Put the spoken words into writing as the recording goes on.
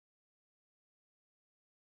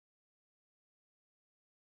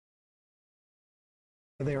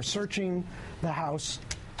They are searching the house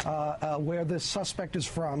where this suspect is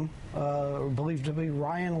from, believed to be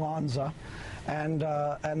Ryan LANZA, and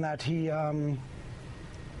that he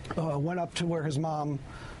went up to where his mom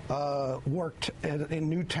worked in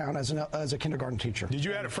Newtown as a kindergarten teacher. Did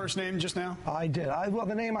you add a first name just now? I did. Well,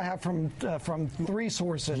 the name I have from three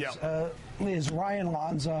sources is Ryan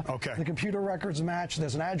LANZA. Okay. The computer records match.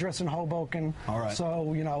 There's an address in Hoboken. All right.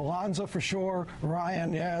 So, you know, LANZA for sure.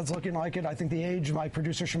 Ryan, yeah, it's looking like it. I think the age my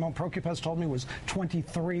producer Shimon Prokupes told me was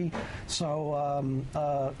 23. So,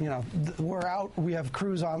 you know, we're out. We have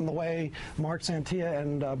crews on the way. Mark Santia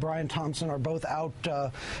and Brian Thompson are both out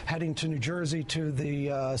heading to New Jersey to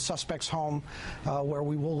the suspect's home, where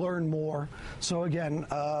we will learn more. So again,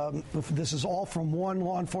 this is all from one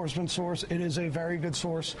law enforcement source. It is a very good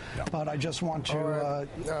source, but I just want to.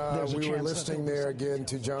 We were listening there again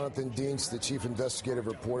to Jonathan Dienst, the chief investigative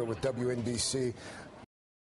reporter with WNBC.